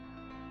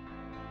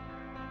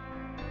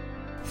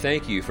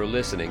Thank you for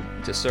listening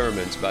to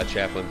Sermons by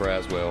Chaplain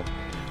Braswell.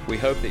 We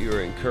hope that you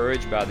are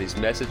encouraged by these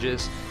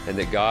messages and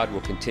that God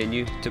will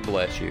continue to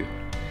bless you.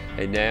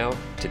 And now,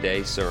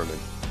 today's sermon.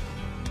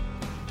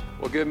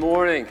 Well, good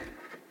morning.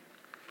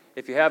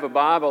 If you have a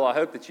Bible, I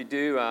hope that you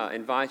do. I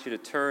invite you to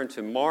turn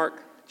to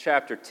Mark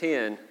chapter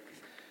 10.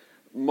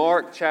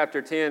 Mark chapter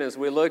 10, as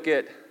we look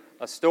at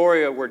a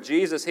story where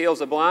Jesus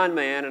heals a blind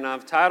man, and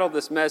I've titled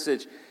this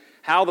message,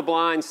 How the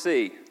Blind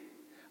See,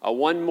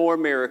 One More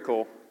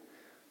Miracle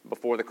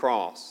Before the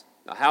Cross.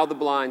 Now, how the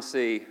blind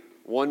see,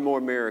 one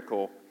more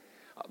miracle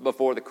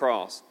before the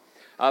cross.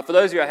 For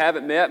those of you I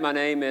haven't met, my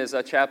name is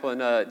Chaplain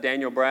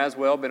Daniel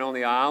Braswell. Been on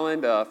the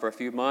island for a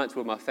few months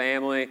with my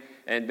family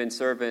and been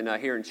serving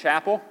here in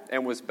chapel,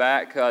 and was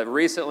back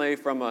recently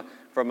from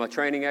a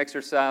training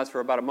exercise for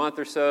about a month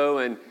or so,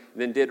 and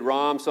then did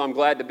ROM. So I'm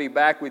glad to be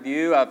back with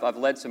you. I've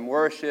led some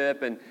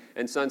worship and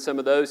done some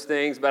of those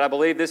things, but I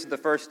believe this is the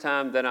first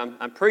time that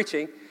I'm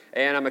preaching,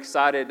 and I'm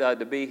excited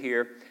to be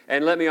here.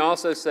 And let me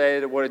also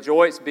say that what a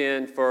joy it's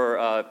been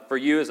for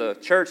you as a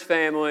church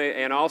family,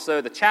 and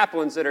also the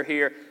chaplains that are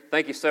here.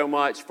 Thank you so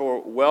much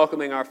for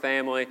welcoming our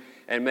family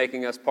and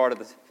making us part of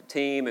the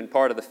team and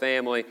part of the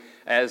family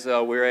as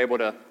we're able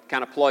to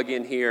kind of plug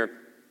in here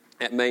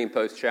at Main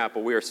Post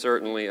Chapel. We are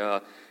certainly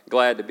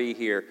glad to be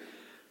here.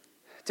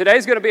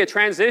 Today's going to be a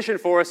transition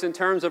for us in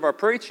terms of our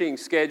preaching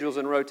schedules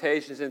and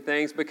rotations and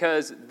things,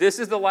 because this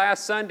is the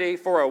last Sunday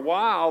for a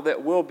while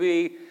that we'll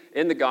be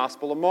in the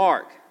Gospel of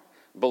Mark.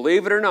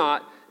 Believe it or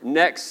not,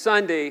 next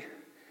Sunday,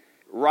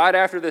 right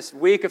after this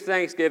week of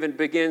Thanksgiving,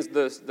 begins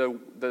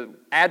the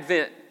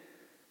Advent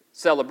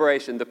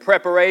celebration, the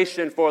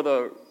preparation for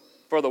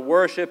the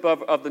worship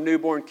of the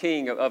newborn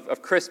King,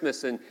 of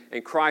Christmas and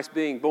Christ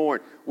being born.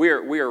 We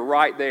are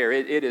right there.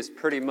 It is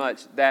pretty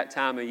much that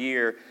time of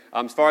year.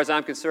 As far as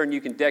I'm concerned,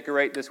 you can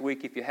decorate this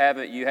week. If you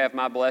haven't, you have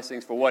my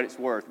blessings for what it's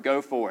worth. Go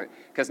for it.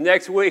 Because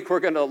next week we're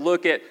going to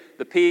look at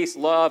the peace,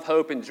 love,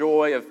 hope, and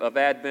joy of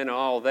Advent and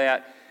all of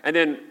that. And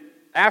then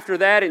after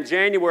that, in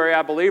January,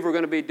 I believe we're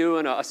going to be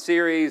doing a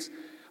series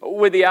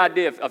with the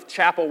idea of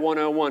Chapel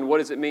 101. What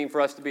does it mean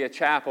for us to be a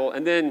chapel?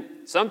 And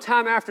then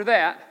sometime after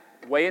that,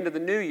 way into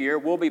the new year,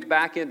 we'll be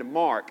back into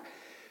Mark.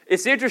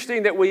 It's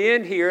interesting that we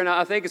end here, and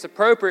I think it's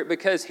appropriate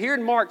because here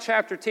in Mark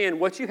chapter 10,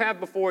 what you have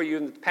before you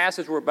in the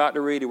passage we're about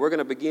to read, and we're going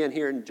to begin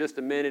here in just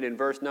a minute in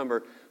verse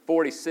number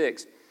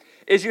 46,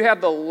 is you have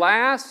the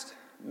last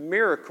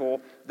miracle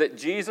that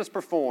Jesus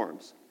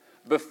performs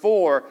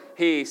before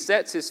he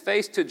sets his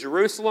face to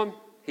Jerusalem.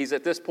 He's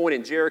at this point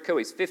in Jericho.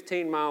 He's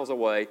 15 miles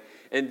away.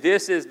 And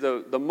this is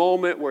the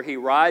moment where he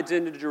rides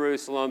into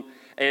Jerusalem,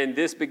 and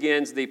this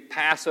begins the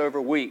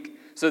Passover week.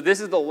 So this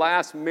is the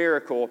last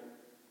miracle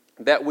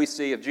that we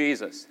see of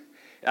Jesus.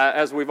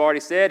 As we've already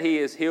said, he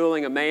is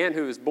healing a man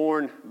who was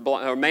blind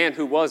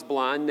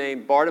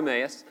named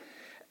Bartimaeus.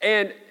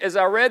 And as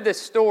I read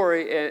this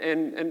story,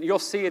 and you'll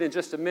see it in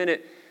just a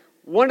minute,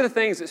 one of the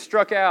things that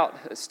stuck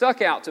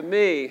out to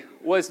me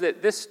was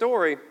that this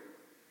story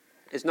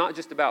is not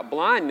just about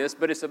blindness,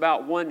 but it's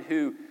about one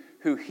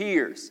who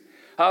hears.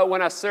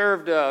 When I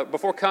served,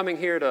 before coming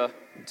here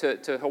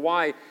to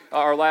Hawaii,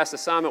 our last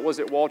assignment was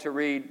at Walter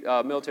Reed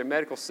Military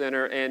Medical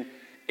Center, and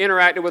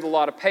interacted with a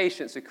lot of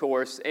patients, of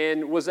course,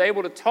 and was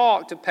able to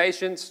talk to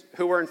patients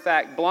who were in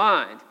fact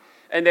blind.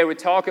 And they would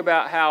talk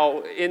about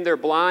how in their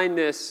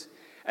blindness,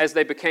 as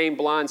they became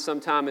blind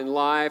sometime in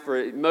life,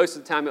 or most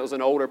of the time it was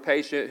an older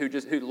patient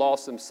who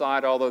lost some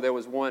sight, although there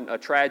was a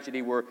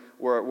tragedy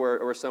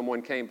where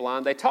someone came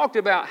blind. They talked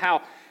about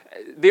how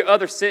the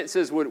other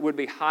senses would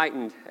be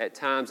heightened at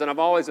times, and I'm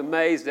always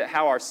amazed at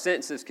how our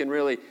senses can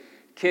really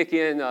kick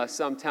in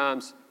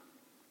sometimes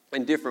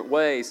in different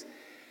ways.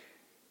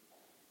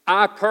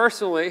 I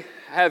personally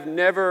have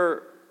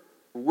never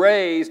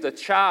raised a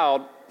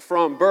child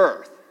from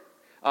birth.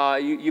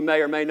 You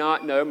may or may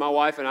not know, my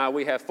wife and I,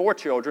 we have 4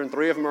 children.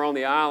 3 of them are on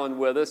the island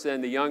with us,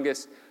 and the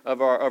youngest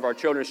of our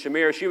children,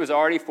 Shamira, she was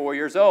already 4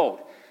 years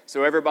old.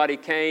 So everybody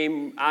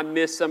came. I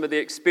missed some of the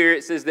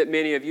experiences that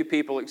many of you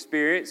people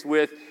experience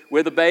with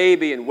a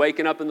baby and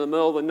waking up in the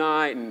middle of the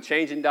night and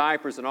changing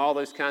diapers and all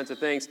those kinds of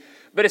things.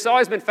 But it's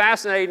always been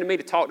fascinating to me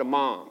to talk to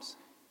moms.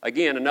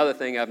 Again, another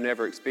thing I've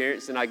never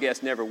experienced and I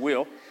guess never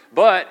will.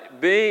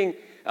 But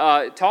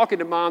talking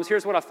to moms,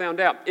 here's what I found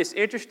out. It's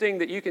interesting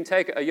that you can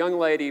take a young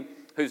lady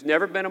who's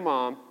never been a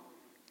mom.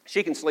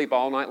 She can sleep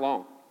all night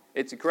long.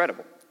 It's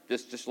incredible.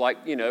 Just like,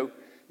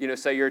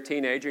 say you're a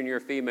teenager and you're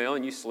a female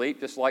and you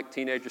sleep just like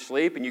teenagers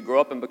sleep, and you grow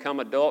up and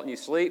become adult and you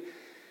sleep.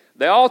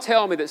 They all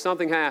tell me that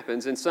something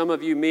happens, and some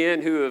of you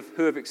men who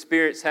have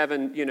experienced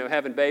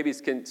having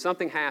babies,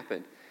 something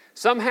happened.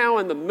 Somehow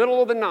in the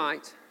middle of the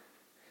night,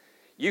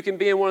 you can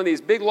be in one of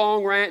these big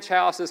long ranch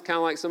houses, kind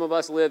of like some of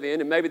us live in,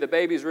 and maybe the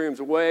baby's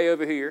room's way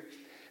over here,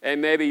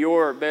 and maybe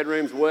your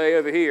bedroom's way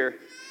over here.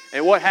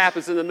 And what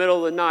happens in the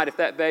middle of the night if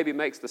that baby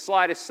makes the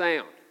slightest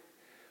sound?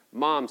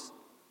 Mom's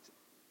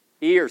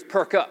ears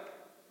perk up.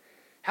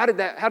 How did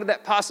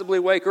that possibly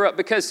wake her up?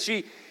 Because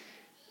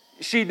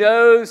she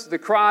knows the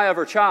cry of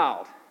her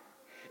child.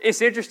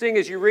 it's interesting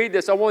as you read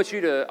this, I want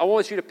you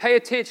to pay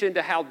attention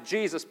to how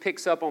Jesus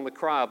picks up on the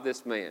cry of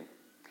this man.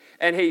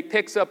 And he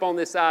picks up on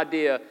this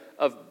idea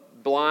of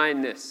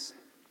blindness.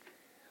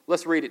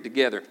 Let's read it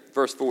together.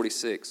 Verse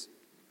 46.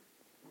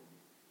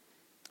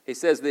 He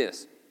says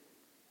this,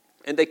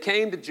 "And they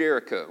came to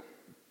Jericho.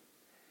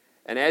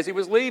 And as he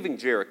was leaving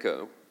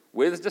Jericho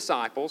with his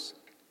disciples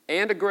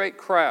and a great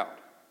crowd,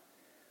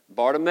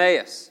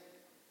 Bartimaeus,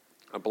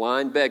 a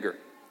blind beggar,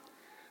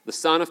 the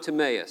son of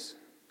Timaeus,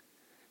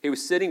 he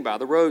was sitting by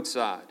the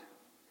roadside.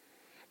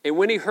 And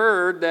when he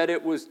heard that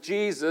it was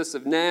Jesus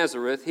of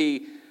Nazareth,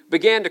 he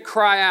began to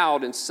cry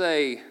out and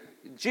say,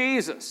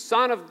 'Jesus,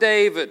 Son of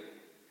David,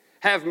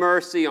 have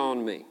mercy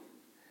on me.'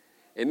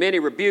 And many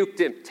rebuked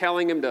him,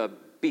 telling him to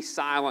be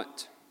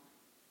silent.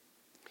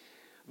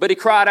 But he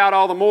cried out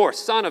all the more,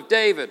 'Son of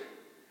David,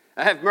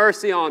 have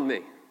mercy on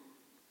me.'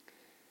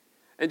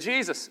 And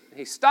Jesus,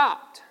 he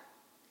stopped,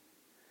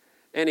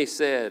 and he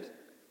said,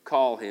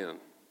 'Call him.'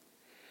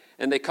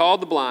 And they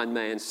called the blind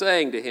man,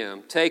 saying to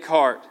him, 'Take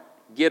heart,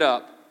 get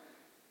up,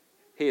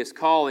 he is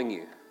calling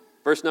you.'"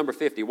 Verse number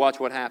 50, watch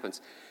what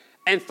happens.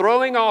 "And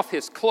throwing off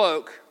his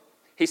cloak,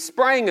 he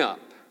sprang up,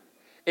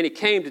 and he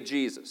came to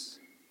Jesus.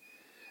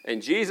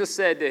 And Jesus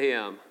said to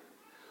him,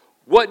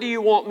 'What do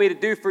you want me to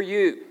do for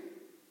you?'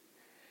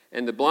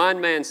 And the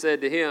blind man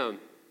said to him,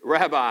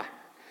 'Rabbi,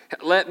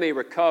 let me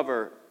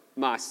recover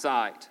my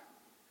sight.'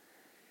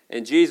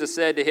 And Jesus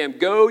said to him,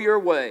 'Go your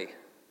way.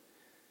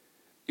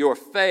 Your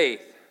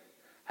faith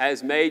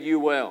has made you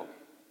well.'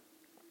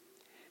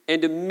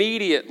 And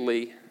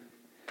immediately,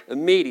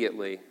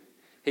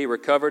 he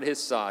recovered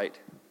his sight,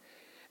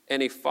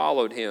 and he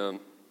followed him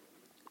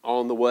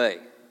on the way."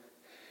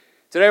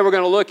 Today we're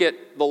going to look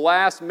at the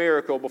last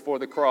miracle before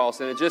the cross.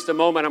 And in just a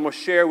moment, I'm going to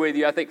share with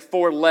you, I think,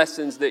 4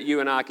 lessons that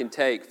you and I can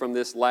take from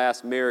this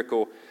last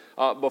miracle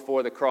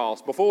before the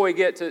cross. Before we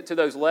get to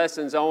those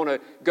lessons, I want to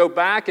go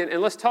back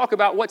and let's talk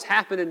about what's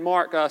happened in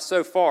Mark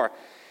so far.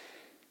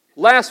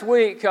 Last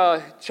week,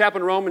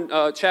 Chaplain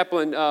Ronalds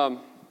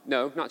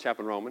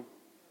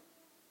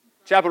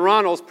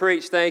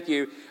preached, thank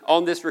you,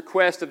 on this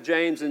request of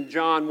James and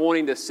John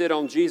wanting to sit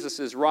on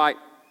Jesus' right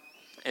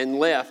and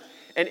left.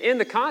 And in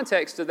the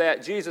context of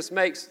that, Jesus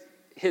makes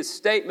his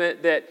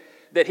statement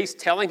that he's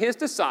telling his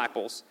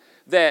disciples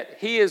that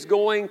he is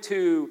going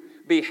to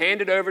be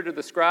handed over to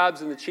the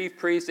scribes and the chief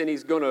priests, and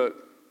he's going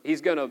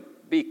to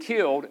be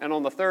killed, and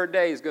on the third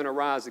day he's going to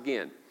rise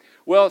again.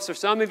 Well, so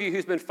some of you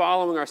who's been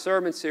following our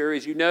sermon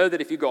series, you know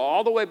that if you go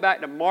all the way back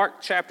to Mark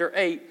chapter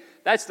 8,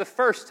 that's the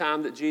first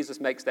time that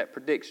Jesus makes that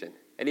prediction.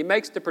 And he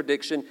makes the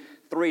prediction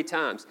 3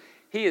 times.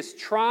 He is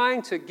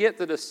trying to get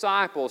the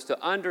disciples to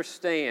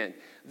understand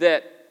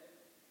that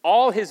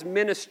all his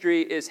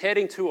ministry is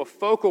heading to a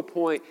focal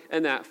point,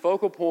 and that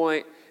focal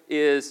point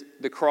is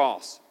the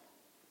cross.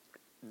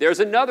 There's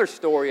another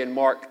story in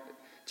Mark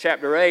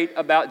chapter 8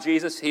 about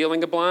Jesus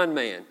healing a blind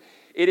man.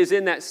 It is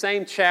in that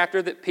same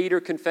chapter that Peter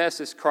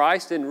confesses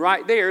Christ, and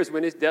right there is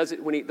when he does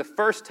it, the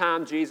first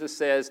time Jesus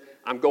says,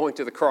 "I'm going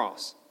to the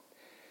cross."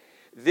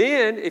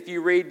 Then, if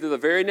you read the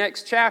very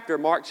next chapter,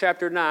 Mark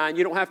chapter 9,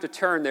 you don't have to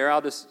turn there,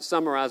 I'll just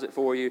summarize it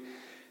for you.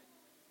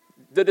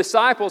 The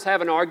disciples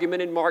have an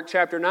argument in Mark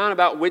chapter 9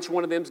 about which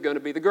one of them is going to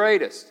be the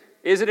greatest.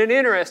 Isn't it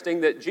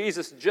interesting that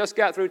Jesus just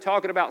got through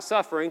talking about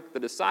suffering? The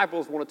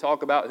disciples want to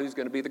talk about who's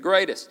going to be the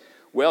greatest.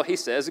 Well, he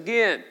says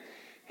again,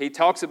 he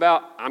talks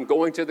about, "I'm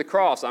going to the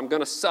cross, I'm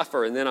going to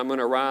suffer, and then I'm going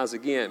to rise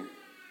again."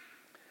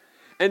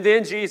 And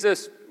then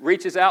Jesus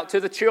reaches out to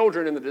the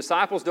children, and the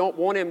disciples don't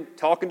want him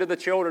talking to the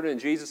children, and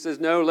Jesus says,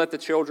 "No, let the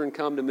children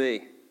come to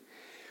me."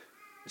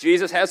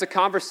 Jesus has a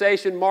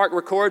conversation, Mark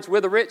records,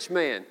 with a rich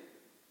man.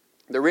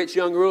 The rich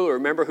young ruler,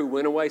 remember, who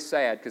went away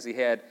sad because he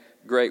had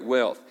great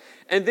wealth.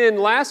 And then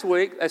last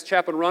week, as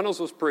Chaplain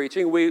Runnels was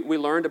preaching, we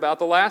learned about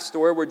the last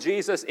story where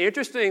Jesus,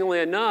 interestingly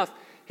enough,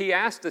 he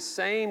asked the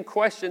same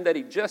question that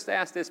he just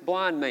asked this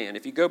blind man.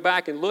 If you go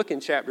back and look in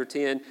chapter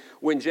 10,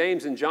 when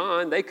James and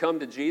John, they come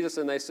to Jesus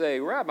and they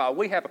say, "Rabbi,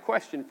 we have a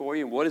question for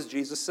you." And what does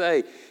Jesus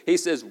say? He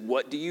says,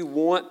 "What do you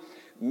want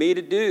me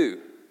to do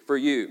for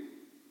you?"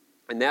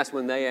 And that's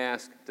when they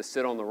ask to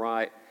sit on the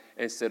right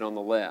and sit on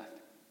the left.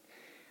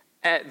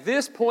 At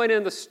this point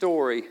in the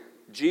story,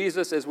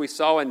 Jesus, as we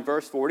saw in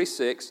verse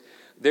 46,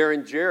 they're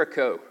in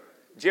Jericho.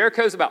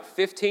 Jericho's about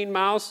 15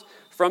 miles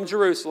from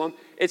Jerusalem.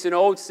 It's an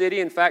old city.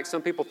 In fact,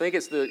 some people think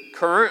it's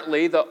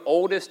currently the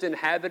oldest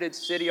inhabited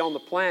city on the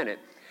planet.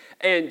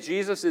 And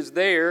Jesus is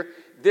there.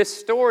 This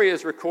story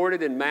is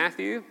recorded in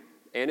Matthew,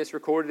 and it's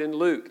recorded in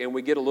Luke. And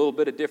we get a little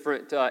bit of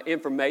different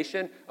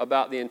information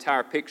about the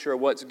entire picture of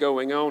what's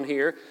going on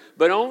here.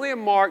 But only in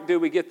Mark do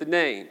we get the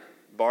name,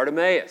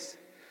 Bartimaeus.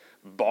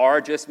 Bar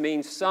just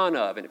means son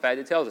of, and in fact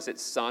it tells us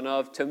it's son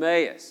of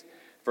Timaeus.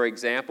 For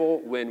example,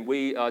 when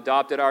we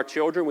adopted our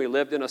children, we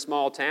lived in a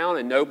small town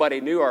and nobody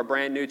knew our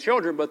brand new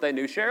children, but they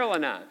knew Cheryl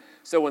and I.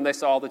 So when they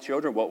saw the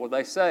children, what would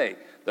they say?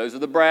 "Those are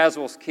the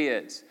Braswell's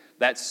kids.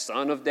 That's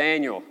son of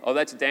Daniel. Oh,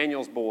 that's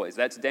Daniel's boys.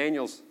 That's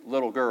Daniel's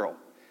little girl."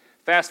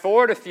 Fast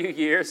forward a few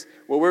years,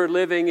 when we were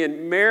living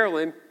in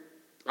Maryland,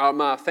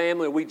 my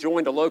family, we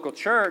joined a local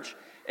church.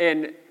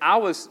 And I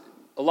was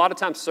a lot of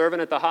times serving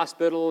at the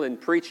hospital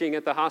and preaching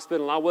at the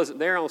hospital, and I wasn't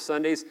there on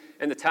Sundays,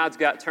 and the tides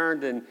got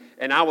turned,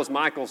 and I was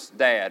Michael's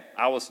dad.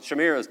 I was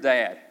Shamira's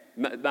dad.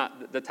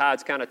 The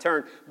tides kind of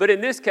turned. But in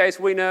this case,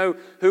 we know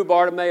who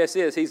Bartimaeus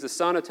is. He's the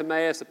son of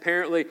Timaeus.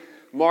 Apparently,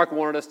 Mark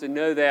wanted us to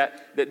know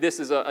that this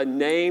is a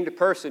named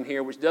person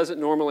here, which doesn't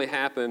normally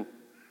happen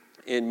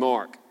in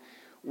Mark.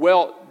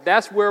 Well,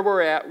 that's where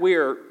we're at. We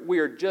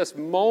are just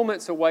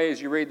moments away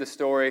as you read the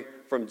story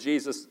from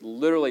Jesus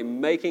literally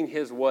making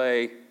his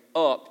way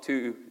up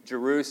to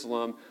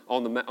Jerusalem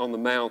on the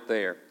mount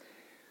there.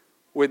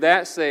 With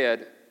that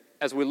said,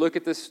 as we look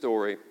at this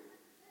story,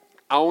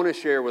 I want to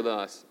share with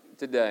us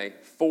today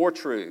 4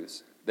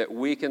 truths that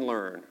we can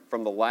learn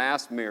from the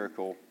last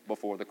miracle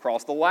before the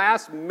cross. The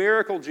last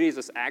miracle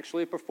Jesus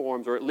actually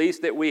performs, or at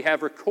least that we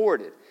have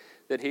recorded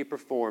that he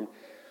performed.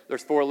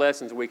 There's 4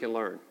 lessons we can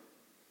learn.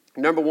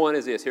 Number 1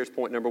 is this. Here's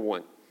point number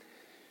 1.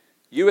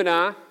 You and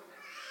I,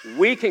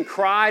 we can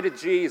cry to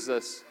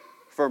Jesus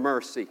for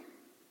mercy.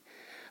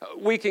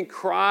 We can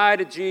cry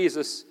to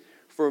Jesus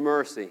for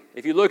mercy.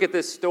 If you look at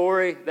this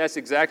story, that's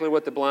exactly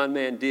what the blind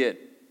man did.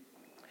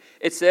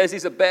 It says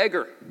he's a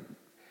beggar,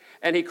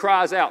 and he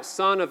cries out,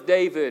 "Son of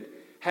David,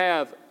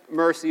 have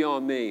mercy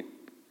on me."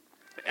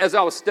 As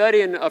I was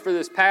studying for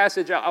this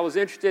passage, I was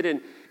interested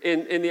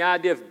in the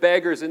idea of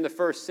beggars in the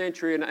first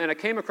century, and I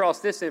came across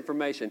this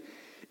information.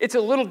 It's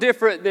a little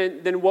different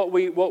than what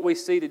we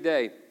see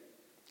today.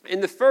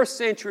 In the first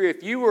century,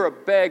 if you were a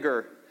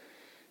beggar,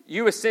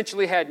 you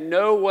essentially had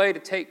no way to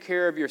take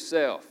care of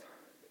yourself.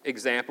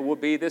 Example would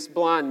be this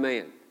blind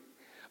man.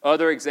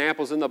 Other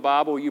examples in the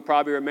Bible you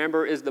probably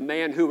remember is the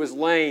man who was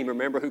lame,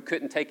 remember, who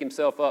couldn't take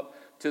himself up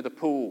to the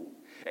pool.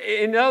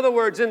 In other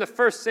words, in the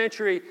first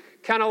century,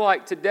 kind of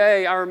like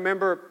today, I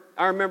remember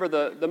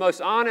the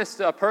most honest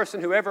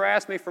person who ever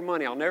asked me for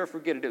money. I'll never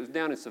forget it. It was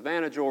down in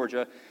Savannah,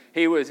 Georgia.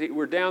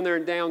 We're down there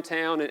in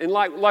downtown, and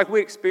like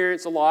we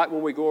experience a lot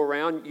when we go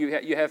around,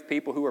 you have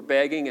people who are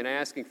begging and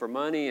asking for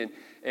money,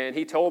 and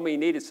he told me he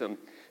needed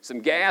some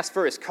gas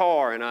for his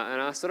car, and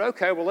I said,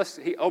 okay, well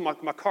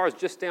my car is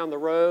just down the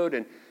road,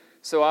 and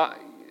so I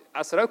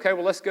said, okay,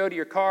 well let's go to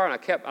your car,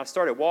 and I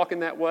started walking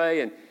that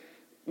way, and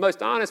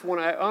most honest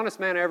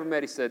man I ever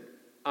met, he said,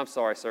 "I'm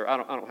sorry, sir, I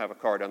don't have a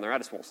car down there. I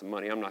just want some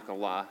money. I'm not going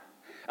to lie."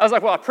 I was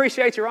like, well, I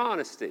appreciate your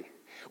honesty.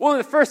 Well, in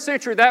the first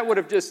century, that would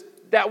have just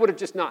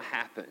not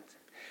happened.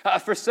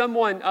 For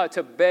someone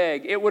to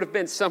beg, it would have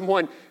been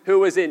someone who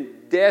was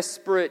in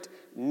desperate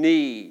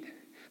need.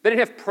 They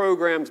didn't have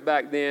programs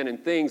back then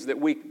and things that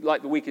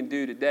we can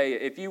do today.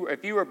 If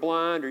you were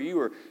blind, or you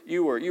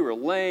were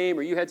lame,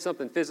 or you had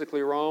something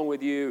physically wrong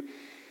with you,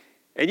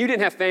 and you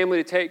didn't have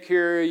family to take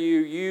care of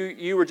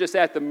you were just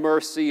at the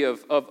mercy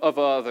of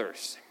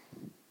others.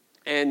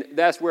 And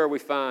that's where we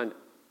find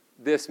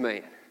this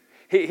man.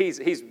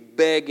 He's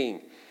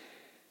begging.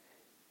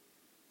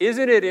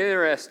 Isn't it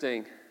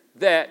interesting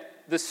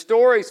that the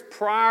stories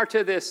prior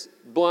to this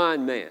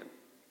blind man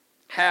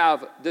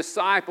have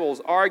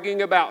disciples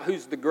arguing about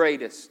who's the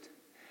greatest?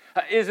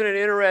 Isn't it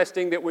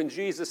interesting that when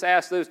Jesus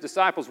asked those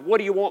disciples, "What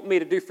do you want me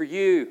to do for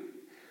you?"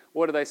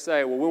 What do they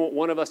say? Well, we want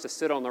one of us to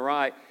sit on the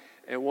right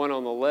and one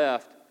on the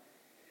left.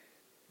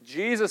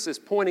 Jesus is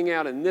pointing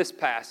out in this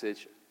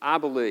passage, I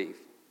believe,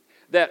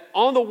 that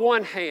on the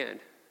one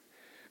hand,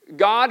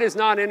 God is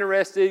not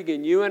interested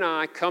in you and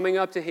I coming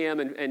up to him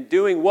and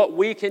doing what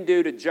we can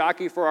do to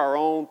jockey for our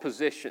own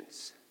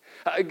positions.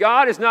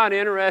 God is not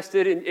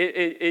interested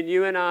in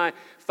you and I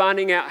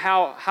finding out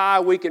how high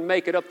we can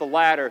make it up the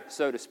ladder,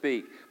 so to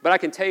speak. But I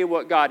can tell you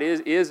what God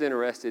is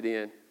interested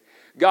in.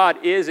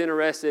 God is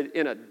interested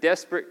in a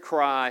desperate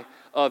cry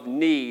of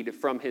need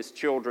from his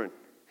children.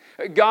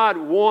 God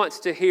wants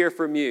to hear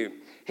from you.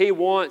 He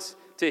wants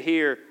to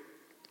hear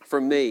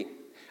from me.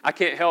 I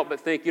can't help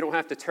but think, you don't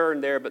have to turn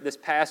there, but this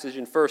passage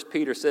in 1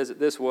 Peter says it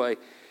this way.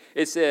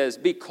 It says,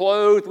 "Be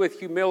clothed with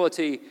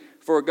humility,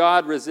 for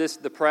God resists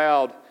the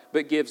proud,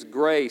 but gives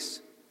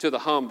grace to the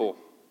humble."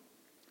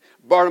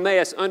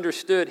 Bartimaeus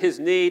understood his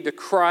need to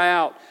cry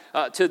out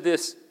to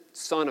this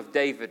son of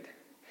David.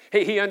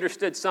 He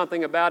understood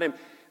something about him.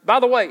 By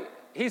the way,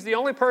 he's the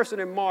only person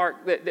in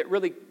Mark that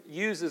really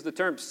uses the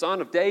term son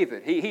of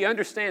David. He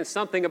understands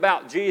something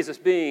about Jesus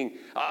being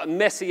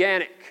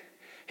messianic.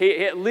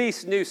 He at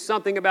least knew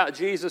something about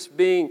Jesus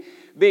being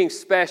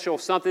special,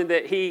 something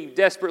that he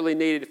desperately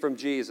needed from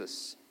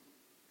Jesus.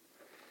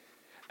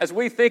 As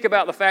we think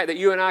about the fact that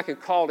you and I can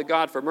call to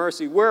God for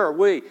mercy, where are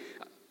we?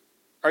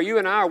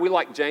 Are we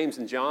like James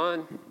and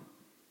John,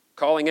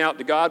 calling out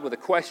to God with a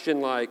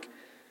question like,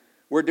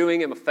 we're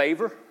doing him a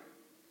favor?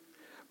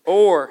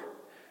 Or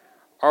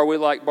are we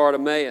like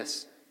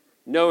Bartimaeus,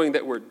 knowing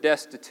that we're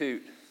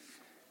destitute,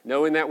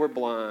 knowing that we're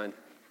blind,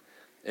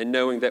 and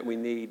knowing that we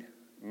need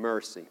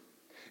mercy?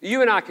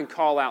 You and I can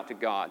call out to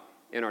God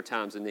in our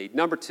times of need.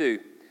 Number 2,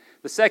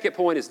 the second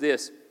point is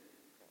this.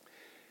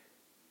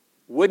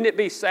 Wouldn't it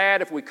be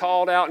sad if we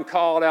called out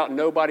and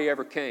nobody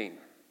ever came?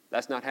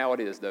 That's not how it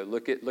is, though.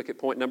 Look at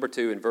point number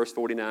 2 in verse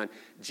 49.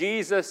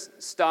 Jesus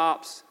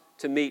stops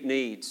to meet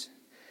needs.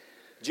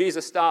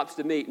 Jesus stops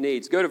to meet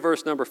needs. Go to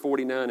verse number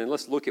 49 and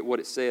let's look at what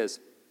it says.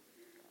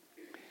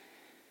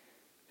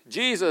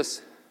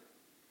 Jesus,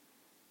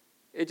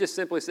 it just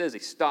simply says he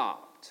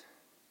stopped.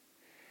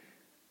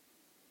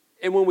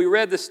 And when we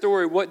read this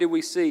story, what did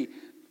we see?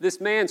 This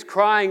man's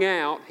crying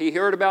out. He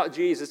heard about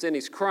Jesus and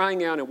he's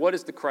crying out. And what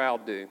does the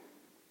crowd do?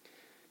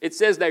 It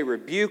says they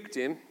rebuked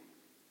him.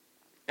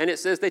 And it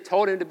says they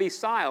told him to be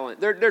silent.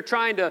 They're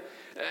trying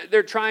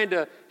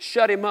to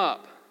shut him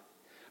up.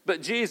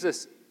 But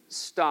Jesus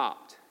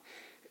stopped.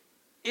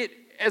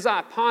 As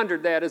I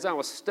pondered that, as I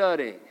was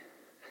studying,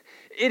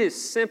 it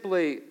is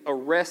simply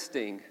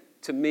arresting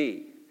to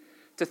me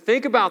to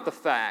think about the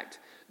fact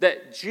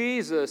that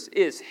Jesus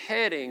is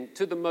heading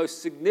to the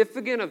most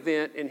significant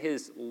event in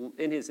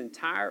his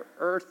entire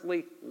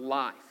earthly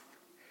life.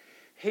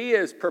 He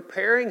is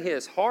preparing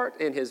his heart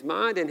and his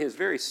mind and his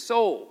very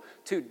soul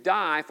to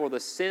die for the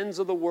sins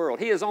of the world.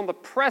 He is on the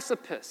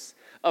precipice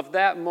of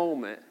that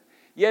moment.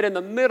 Yet in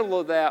the middle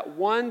of that,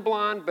 one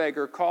blind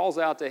beggar calls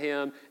out to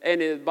him,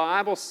 and the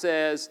Bible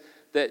says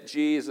that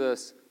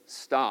Jesus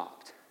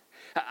stopped.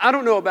 I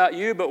don't know about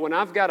you, but when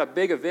I've got a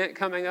big event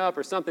coming up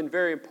or something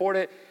very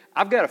important,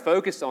 I've got to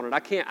focus on it. I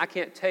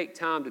can't take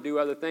time to do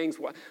other things.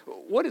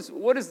 What is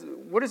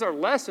our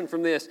lesson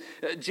from this?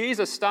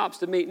 Jesus stops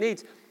to meet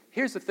needs.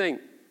 Here's the thing.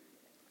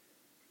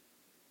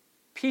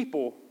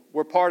 People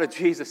were part of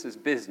Jesus'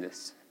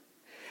 business.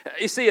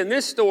 You see, in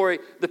this story,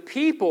 the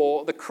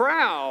people, the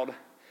crowd,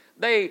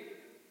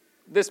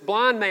 this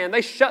blind man,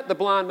 they shut the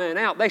blind man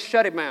out. They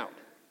shut him out.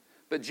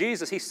 But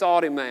Jesus, he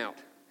sought him out.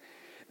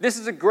 This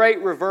is a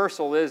great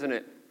reversal, isn't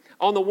it?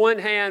 On the one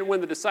hand,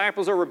 when the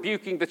disciples are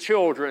rebuking the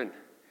children,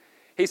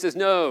 he says,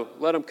 no,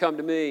 let them come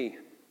to me.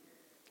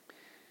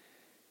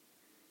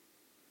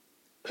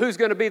 Who's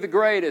going to be the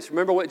greatest?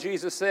 Remember what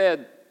Jesus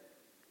said.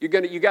 You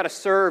got to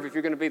serve if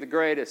you're going to be the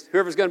greatest.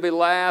 Whoever's going to be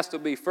last will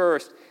be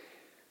first.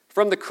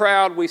 From the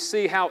crowd, we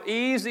see how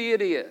easy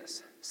it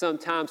is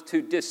sometimes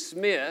to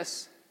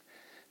dismiss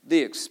the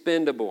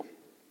expendable.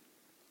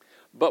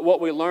 But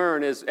what we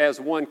learn is, as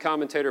one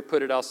commentator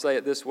put it, I'll say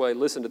it this way.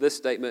 Listen to this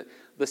statement.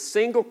 The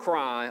single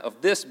cry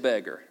of this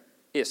beggar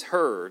is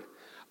heard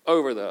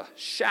over the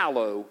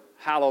shallow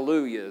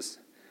hallelujahs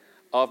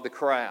of the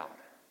crowd.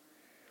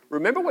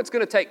 Remember what's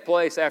going to take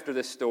place after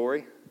this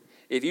story?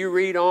 If you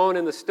read on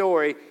in the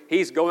story,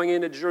 he's going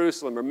into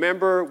Jerusalem.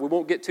 Remember, we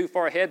won't get too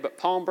far ahead, but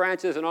palm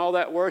branches and all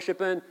that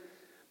worshiping.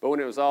 But when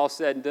it was all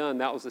said and done,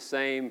 that was the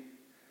same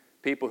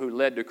people who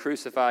led to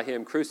crucify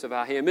him.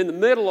 In the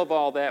middle of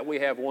all that, we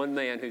have one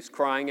man who's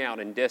crying out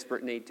in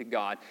desperate need to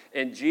God.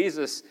 And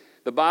Jesus,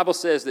 the Bible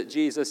says that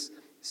Jesus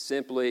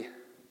simply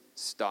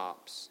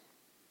stops.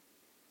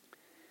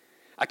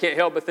 I can't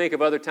help but think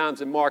of other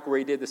times in Mark where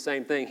he did the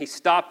same thing. He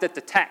stopped at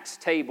the tax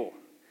table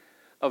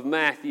of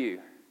Matthew.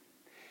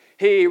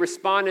 He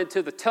responded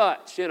to the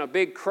touch in a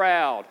big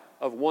crowd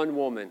of one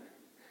woman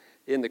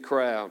in the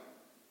crowd.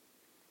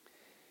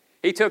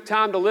 He took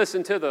time to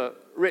listen to the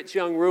rich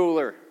young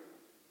ruler.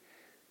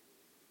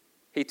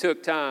 He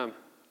took time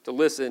to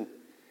listen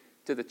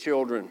to the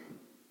children.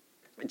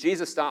 And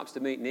Jesus stops to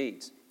meet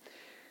needs.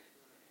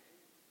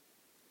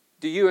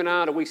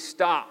 Do we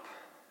stop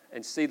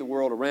and see the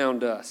world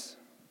around us?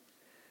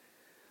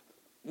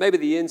 Maybe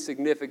the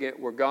insignificant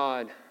where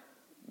God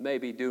may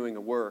be doing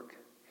a work.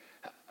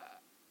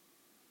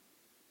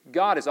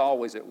 God is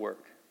always at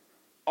work,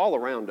 all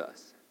around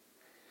us.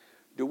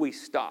 Do we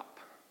stop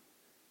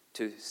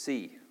to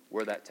see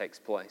where that takes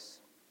place?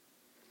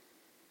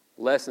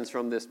 Lessons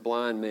from this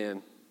blind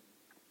man.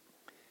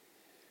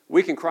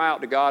 We can cry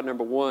out to God,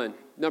 number one.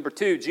 Number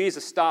two,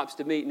 Jesus stops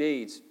to meet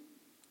needs.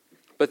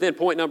 But then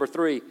point number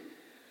three,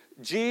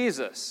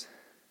 Jesus,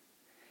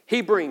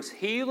 he brings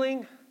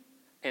healing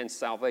and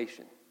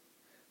salvation.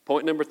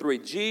 Point number three,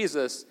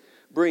 Jesus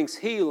brings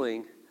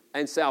healing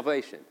and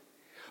salvation.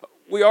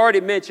 We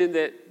already mentioned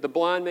that the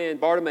blind man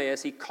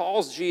Bartimaeus, he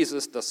calls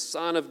Jesus the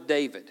Son of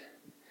David.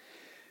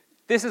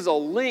 This is a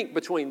link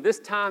between this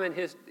time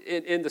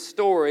in the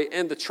story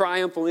and the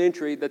triumphal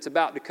entry that's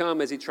about to come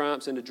as he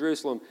triumphs into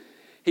Jerusalem.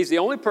 He's the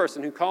only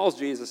person who calls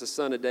Jesus the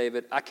Son of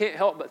David. I can't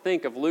help but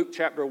think of Luke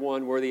chapter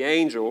 1 where the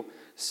angel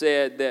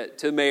said that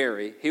to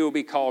Mary, he will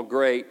be called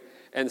great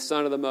and the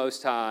Son of the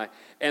Most High,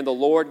 and the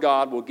Lord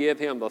God will give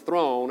him the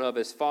throne of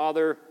his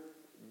father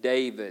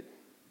David.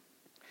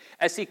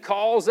 As he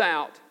calls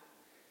out,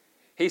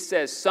 he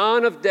says,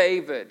 Son of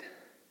David,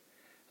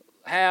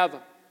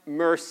 have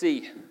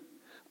mercy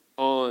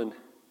on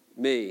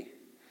me.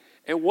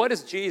 And what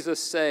does Jesus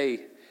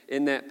say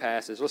in that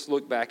passage? Let's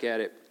look back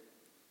at it.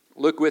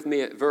 Look with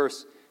me at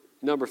verse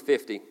number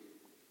 50.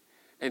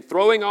 And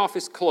throwing off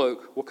his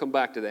cloak, we'll come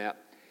back to that,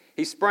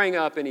 he sprang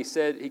up and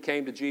he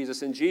came to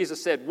Jesus. And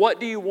Jesus said, what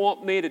do you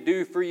want me to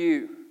do for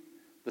you?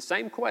 The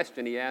same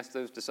question he asked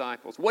those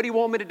disciples. What do you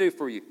want me to do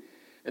for you?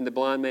 And the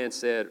blind man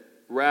said,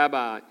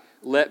 Rabbi,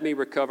 let me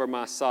recover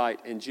my sight.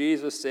 And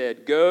Jesus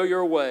said, go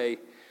your way.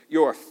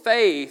 Your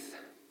faith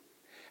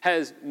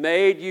has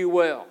made you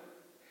well.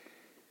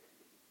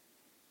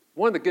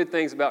 One of the good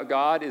things about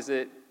God is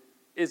that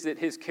is that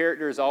his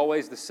character is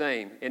always the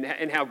same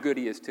and how good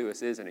he is to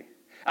us, isn't he?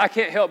 I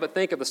can't help but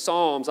think of the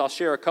Psalms. I'll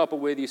share a couple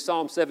with you.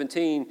 Psalm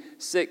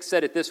 17:6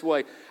 said it this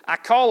way: I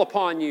call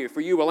upon you,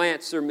 for you will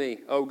answer me,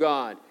 O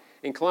God.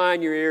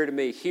 Incline your ear to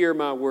me, hear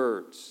my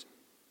words.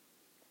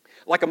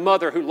 Like a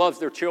mother who loves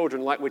their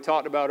children, like we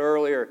talked about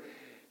earlier,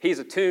 he's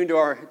attuned to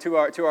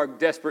our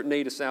desperate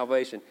need of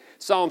salvation.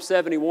 Psalm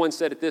 71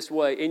 said it this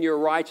way: in your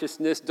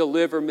righteousness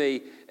deliver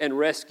me and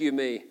rescue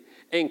me.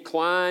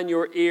 Incline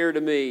your ear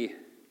to me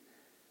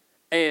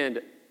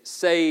and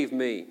save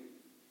me.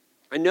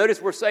 And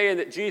notice we're saying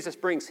that Jesus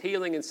brings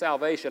healing and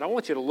salvation. I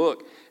want you to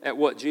look at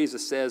what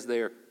Jesus says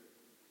there.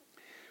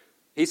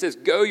 He says,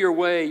 go your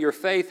way, your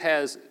faith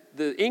has,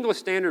 the English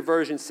Standard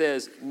Version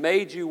says,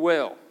 made you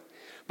well.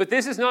 But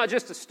this is not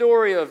just a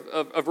story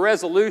of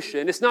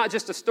resolution. It's not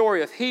just a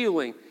story of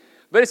healing,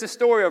 but it's a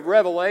story of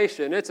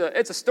revelation. It's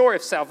a story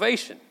of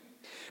salvation.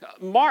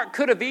 Mark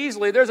could have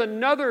easily, there's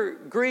another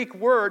Greek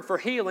word for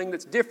healing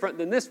that's different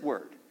than this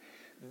word.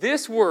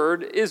 This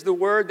word is the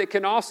word that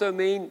can also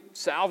mean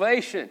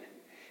salvation.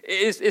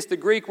 It's the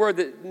Greek word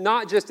that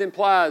not just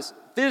implies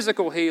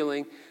physical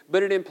healing,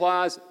 but it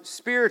implies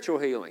spiritual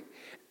healing.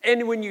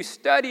 And when you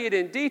study it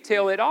in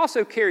detail, it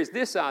also carries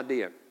this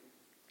idea.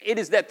 It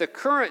is that the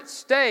current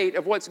state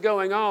of what's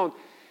going on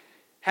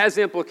has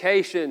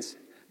implications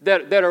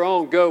that are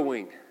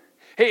ongoing.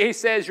 He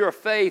says your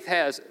faith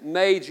has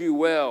made you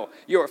well.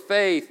 Your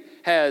faith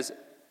has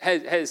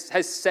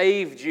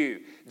saved you.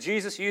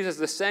 Jesus uses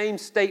the same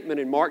statement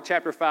in Mark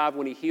chapter 5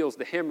 when he heals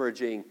the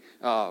hemorrhaging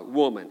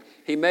woman.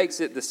 He makes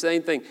it the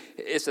same thing.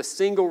 It's a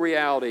single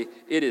reality.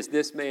 It is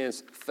this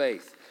man's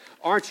faith.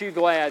 Aren't you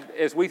glad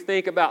as we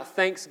think about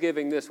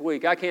Thanksgiving this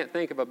week, I can't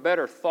think of a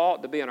better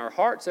thought to be in our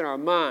hearts and our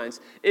minds,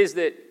 is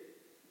that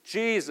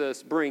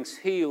Jesus brings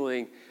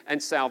healing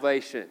and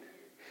salvation.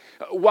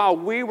 While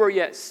we were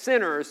yet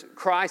sinners,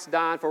 Christ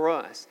died for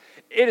us.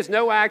 It is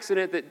no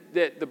accident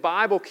that the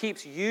Bible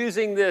keeps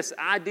using this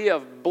idea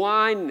of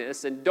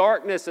blindness and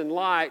darkness and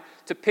light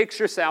to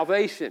picture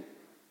salvation.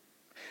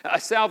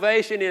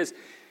 Salvation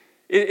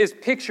is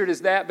pictured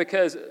as that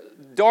because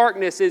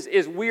darkness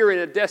is we're in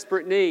a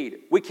desperate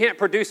need. We can't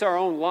produce our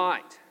own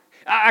light.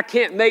 I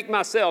can't make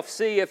myself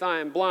see if I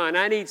am blind.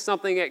 I need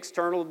something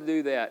external to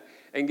do that.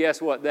 And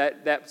guess what?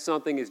 That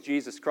something is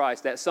Jesus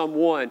Christ. That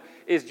someone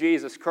is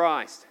Jesus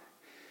Christ.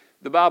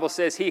 The Bible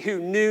says, he who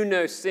knew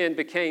no sin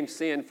became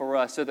sin for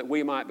us so that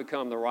we might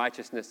become the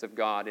righteousness of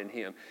God in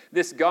him.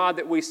 This God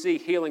that we see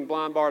healing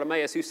blind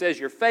Bartimaeus, who says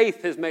your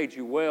faith has made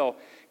you well,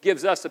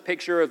 gives us a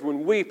picture of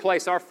when we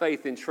place our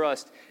faith and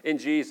trust in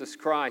Jesus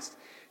Christ,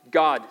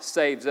 God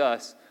saves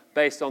us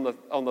based on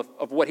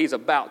of what he's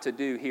about to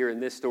do here in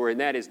this story,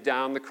 and that is die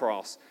on the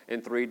cross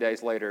and 3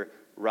 days later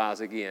rise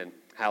again.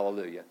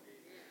 Hallelujah.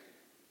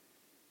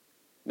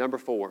 Number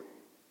four.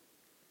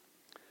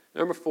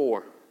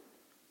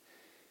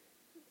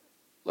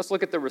 Let's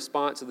look at the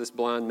response of this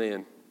blind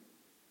man.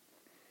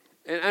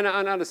 And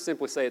I'll just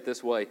simply say it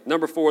this way.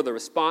 Number 4, the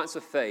response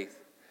of faith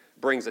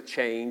brings a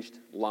changed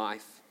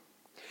life.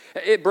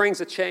 It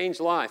brings a changed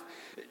life.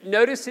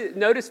 Notice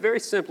very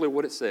simply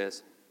what it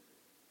says.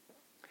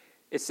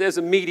 It says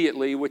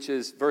immediately, which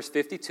is verse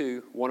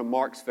 52, one of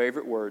Mark's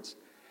favorite words.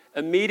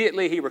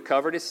 Immediately he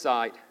recovered his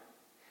sight.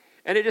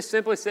 And it just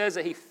simply says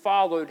that he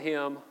followed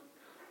him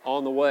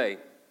on the way.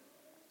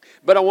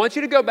 But I want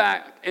you to go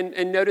back and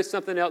notice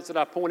something else that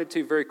I pointed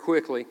to very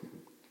quickly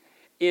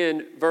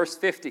in verse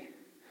 50.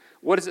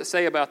 What does it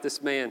say about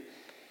this man?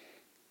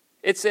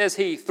 It says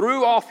he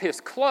threw off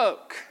his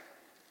cloak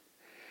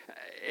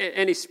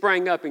and he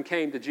sprang up and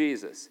came to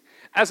Jesus.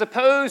 As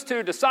opposed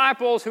to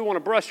disciples who want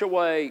to brush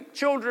away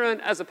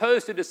children, as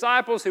opposed to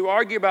disciples who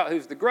argue about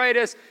who's the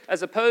greatest,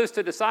 as opposed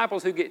to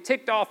disciples who get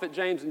ticked off at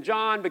James and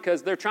John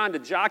because they're trying to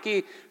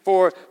jockey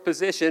for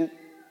position,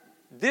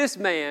 this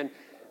man,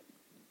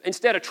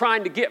 instead of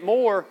trying to get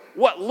more,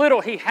 what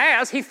little he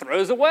has, he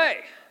throws away.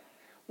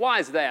 Why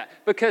is that?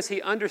 Because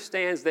he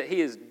understands that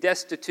he is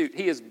destitute.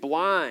 He is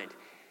blind.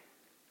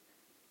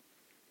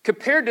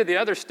 Compared to the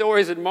other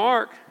stories in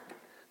Mark,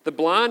 the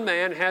blind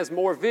man has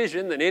more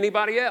vision than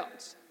anybody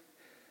else.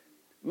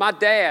 My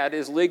dad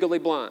is legally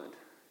blind.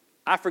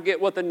 I forget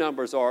what the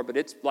numbers are, but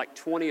it's like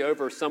 20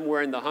 over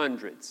somewhere in the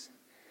hundreds.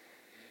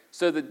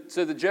 So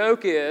the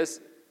joke is,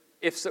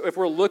 if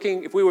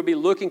we would be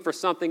looking for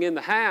something in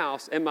the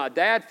house and my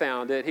dad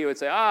found it, he would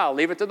say, I'll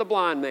leave it to the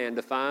blind man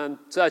to find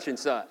such and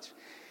such.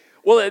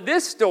 Well, in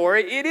this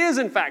story, it is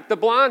in fact the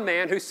blind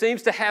man who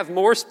seems to have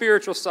more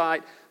spiritual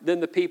sight than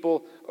the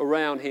people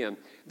around him.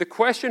 The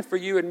question for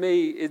you and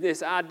me is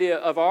this idea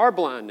of our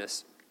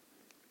blindness.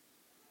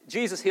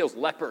 Jesus heals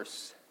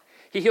lepers.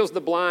 He heals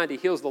the blind. He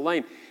heals the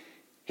lame.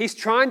 He's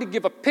trying to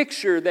give a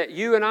picture that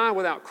you and I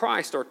without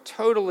Christ are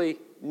totally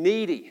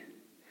needy.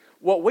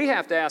 What we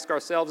have to ask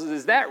ourselves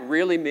is that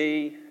really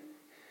me?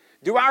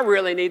 Do I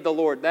really need the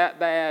Lord that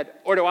bad?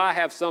 Or do I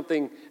have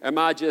something, am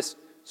I just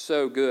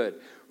so good?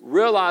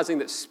 Realizing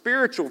that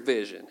spiritual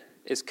vision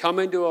is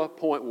coming to a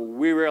point where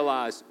we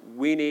realize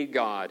we need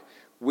God.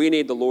 We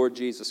need the Lord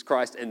Jesus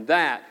Christ. And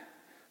that,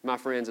 my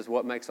friends, is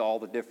what makes all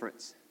the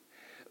difference.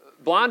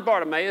 blind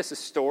Bartimaeus'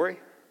 story,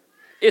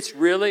 it's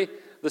really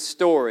the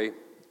story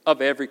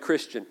of every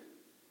Christian.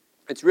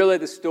 It's really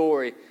the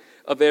story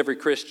of every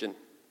Christian.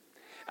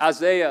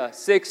 Isaiah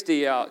 60,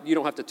 you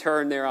don't have to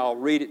turn there, I'll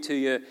read it to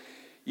you,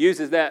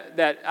 uses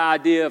that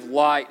idea of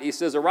light. He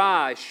says,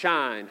 "Arise,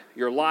 shine,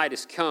 your light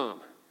is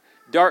come.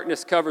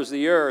 Darkness covers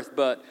the earth,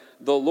 but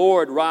the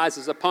Lord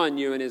rises upon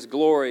you, and His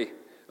glory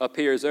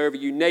appears over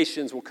you.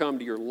 Nations will come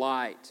to your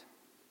light."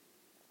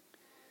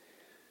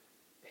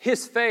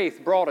 His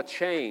faith brought a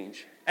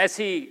change as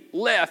he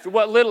left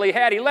what little he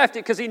had. He left it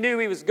because he knew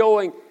he was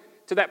going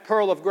to that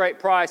pearl of great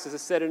price, as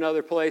is said in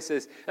other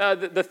places,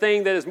 the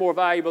thing that is more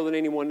valuable than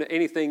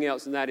anything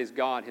else, and that is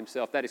God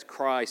Himself. That is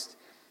Christ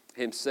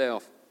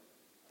Himself.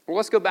 Well,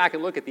 let's go back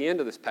and look at the end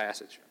of this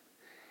passage.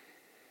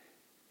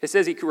 It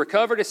says he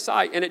recovered his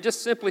sight, and it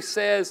just simply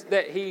says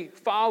that he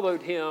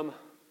followed Him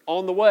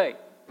on the way.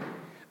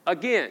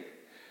 Again,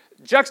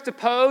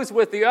 juxtaposed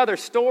with the other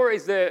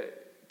stories that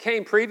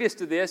came previous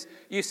to this,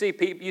 you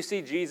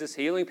see Jesus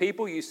healing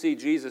people, you see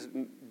Jesus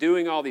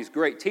doing all these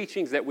great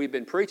teachings that we've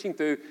been preaching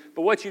through,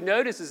 but what you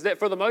notice is that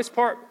for the most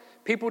part,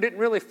 people didn't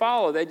really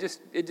follow. It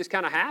just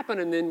kind of happened,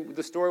 and then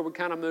the story would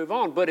kind of move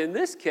on. But in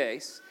this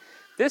case,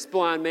 this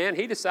blind man,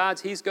 he decides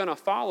he's going to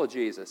follow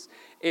Jesus.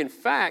 In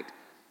fact,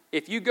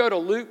 if you go to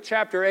Luke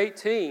chapter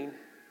 18,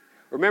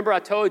 remember I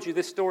told you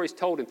this story is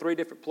told in 3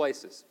 different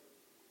places.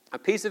 A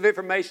piece of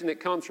information that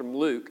comes from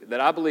Luke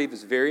that I believe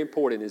is very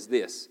important is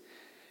this,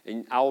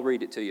 and I'll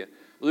read it to you.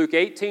 Luke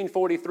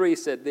 18:43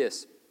 said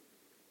this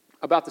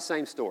about the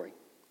same story.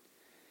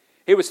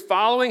 He was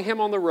following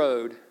Him on the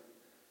road,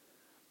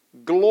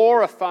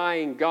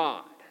 glorifying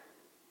God.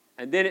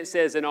 And then it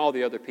says, and all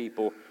the other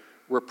people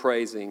were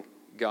praising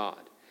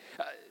God.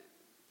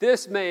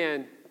 This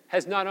man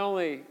has not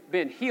only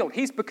been healed,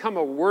 he's become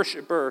a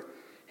worshiper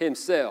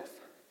himself.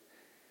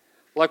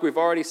 Like we've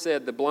already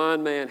said, the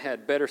blind man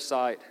had better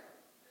sight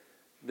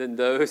than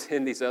those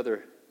in these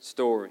other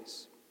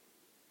stories.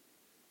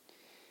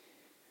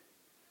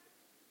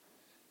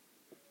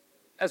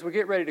 As we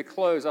get ready to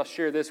close, I'll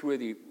share this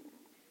with you.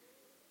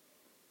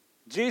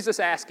 Jesus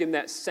asked him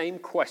that same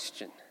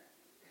question.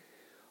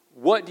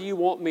 What do you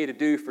want me to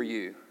do for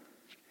you?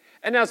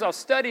 And as I was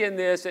studying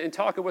this and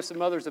talking with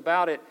some others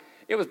about it,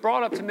 it was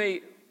brought up to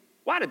me,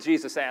 why did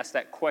Jesus ask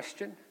that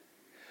question?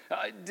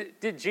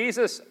 Did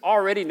Jesus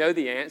already know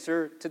the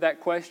answer to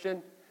that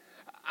question?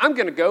 I'm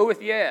going to go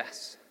with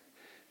yes.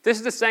 This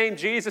is the same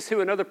Jesus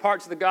who in other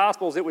parts of the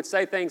Gospels it would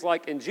say things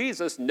like, and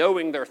Jesus,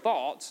 knowing their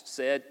thoughts,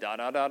 said da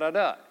da da da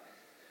da.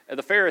 And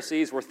the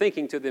Pharisees were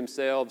thinking to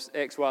themselves,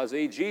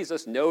 XYZ,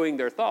 Jesus knowing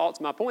their thoughts.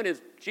 My point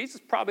is,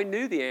 Jesus probably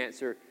knew the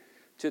answer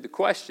to the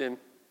question.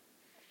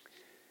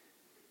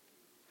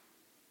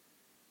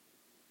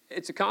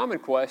 It's a common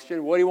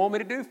question, what do you want me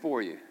to do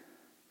for you?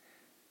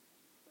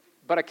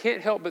 But I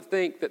can't help but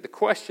think that the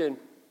question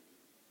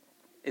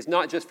is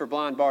not just for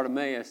blind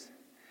Bartimaeus,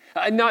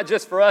 not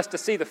just for us to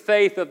see the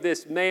faith of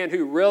this man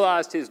who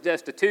realized his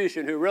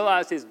destitution, who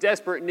realized his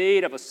desperate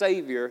need of a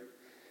Savior,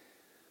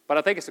 but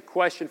I think it's a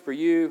question for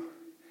you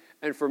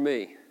and for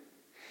me.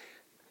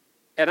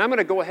 And I'm going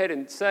to go ahead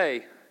and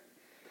say,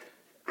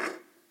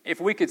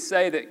 if we could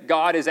say that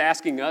God is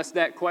asking us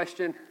that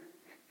question,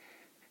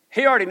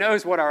 He already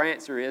knows what our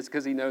answer is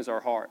because He knows our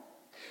heart.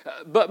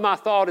 But my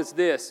thought is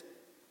this,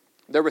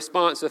 the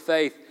response of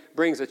faith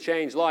brings a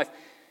changed life.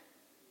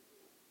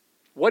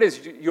 What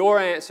is your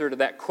answer to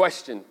that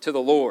question to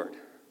the Lord?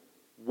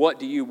 What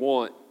do you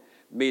want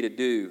me to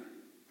do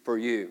for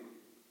you?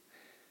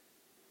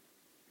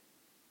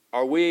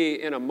 Are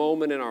we in a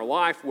moment in our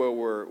life where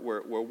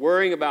we're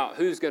worrying about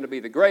who's going to be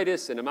the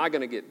greatest, and am I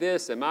going to get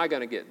this, am I going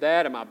to get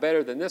that, am I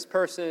better than this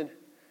person?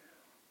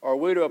 Or are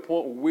we to a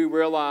point where we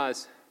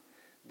realize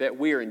that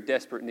we are in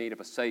desperate need of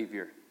a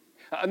Savior?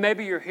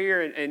 Maybe you're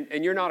here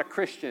and you're not a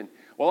Christian.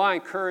 Well, I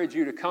encourage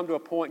you to come to a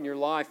point in your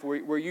life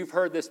where you've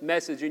heard this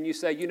message and you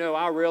say,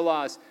 I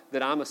realize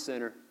that I'm a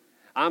sinner,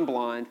 I'm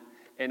blind,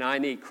 and I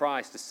need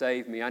Christ to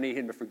save me. I need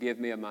Him to forgive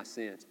me of my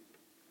sins.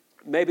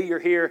 Maybe you're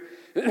here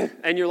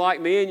and you're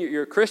like me and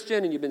you're a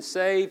Christian and you've been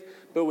saved,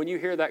 but when you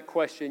hear that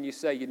question, you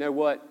say, you know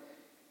what?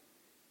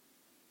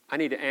 I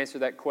need to answer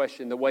that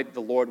question the way that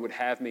the Lord would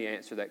have me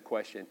answer that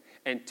question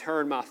and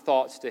turn my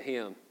thoughts to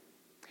Him.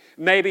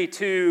 Maybe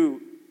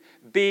to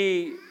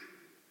be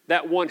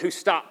that one who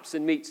stops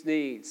and meets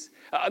needs.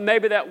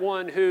 Maybe that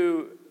one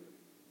who,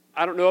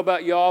 I don't know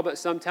about y'all, but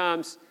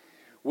sometimes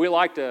we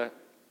like to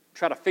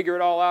try to figure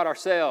it all out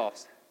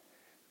ourselves.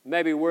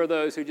 Maybe we're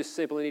those who just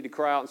simply need to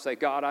cry out and say,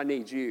 God, I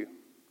need you.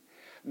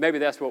 Maybe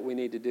that's what we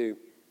need to do.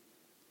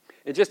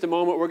 In just a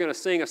moment, we're going to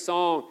sing a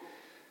song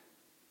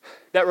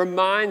that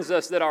reminds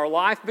us that our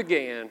life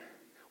began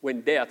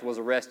when death was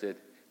arrested,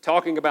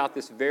 talking about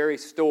this very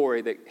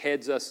story that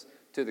heads us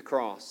to the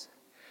cross.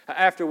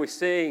 After we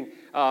sing,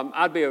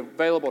 I'd be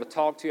available to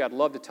talk to you. I'd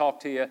love to talk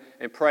to you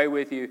and pray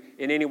with you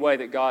in any way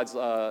that God's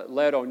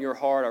led on your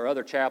heart. Our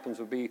other chaplains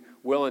would be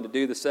willing to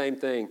do the same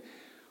thing.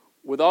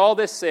 With all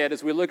this said,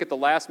 as we look at the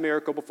last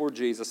miracle before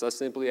Jesus, I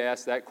simply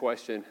ask that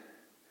question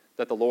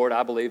that the Lord,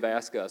 I believe,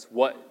 asked us.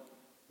 What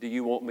do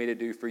you want me to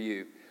do for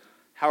you?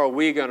 How are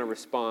we going to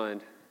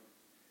respond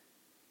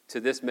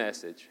to this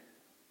message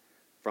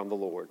from the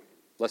Lord?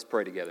 Let's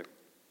pray together.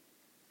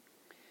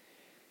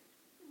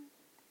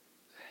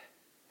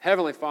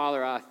 Heavenly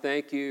Father, I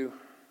thank you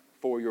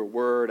for your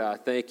word. I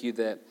thank you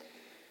that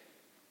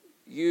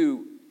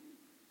you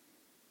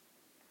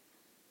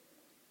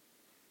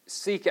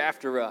seek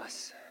after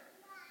us.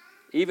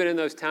 Even in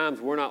those times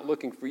we're not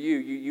looking for you,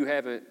 you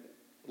haven't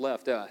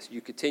left us.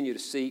 You continue to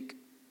seek.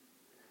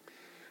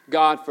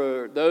 God,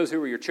 for those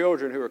who are your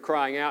children who are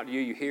crying out to you,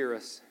 you hear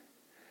us.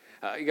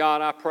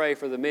 God, I pray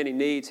for the many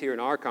needs here in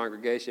our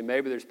congregation.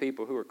 Maybe there's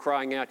people who are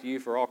crying out to you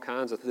for all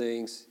kinds of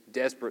things,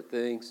 desperate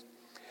things.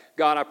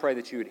 God, I pray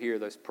that you would hear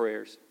those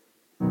prayers.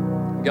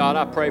 God,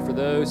 I pray for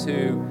those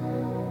who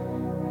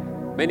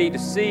may need to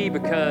see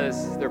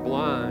because they're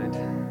blind.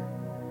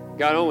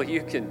 God, only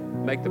you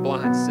can make the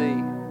blind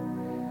see.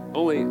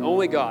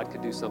 Only God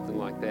could do something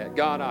like that.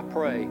 God, I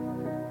pray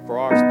for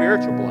our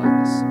spiritual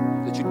blindness,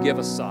 that you'd give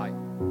us sight.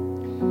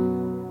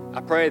 I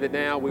pray that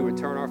now we would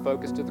turn our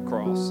focus to the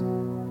cross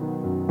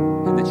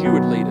and that you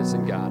would lead us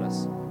and guide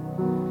us.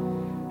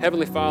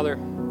 Heavenly Father,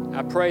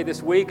 I pray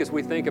this week as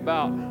we think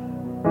about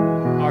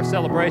our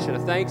celebration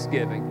of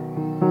Thanksgiving,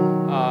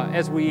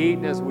 as we eat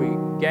and as we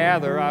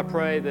gather, I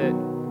pray that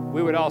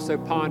we would also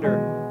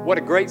ponder what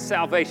a great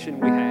salvation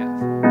we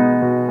have.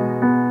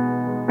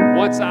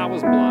 Once I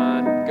was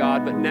blind,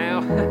 God, but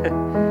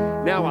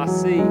now I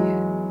see.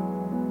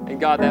 And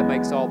God, that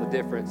makes all the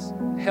difference.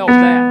 Help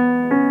that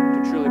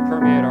to truly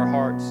permeate our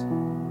hearts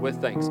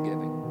with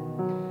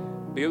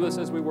thanksgiving. Be with us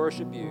as we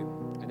worship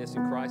you. And it's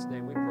in Christ's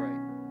name we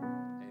pray.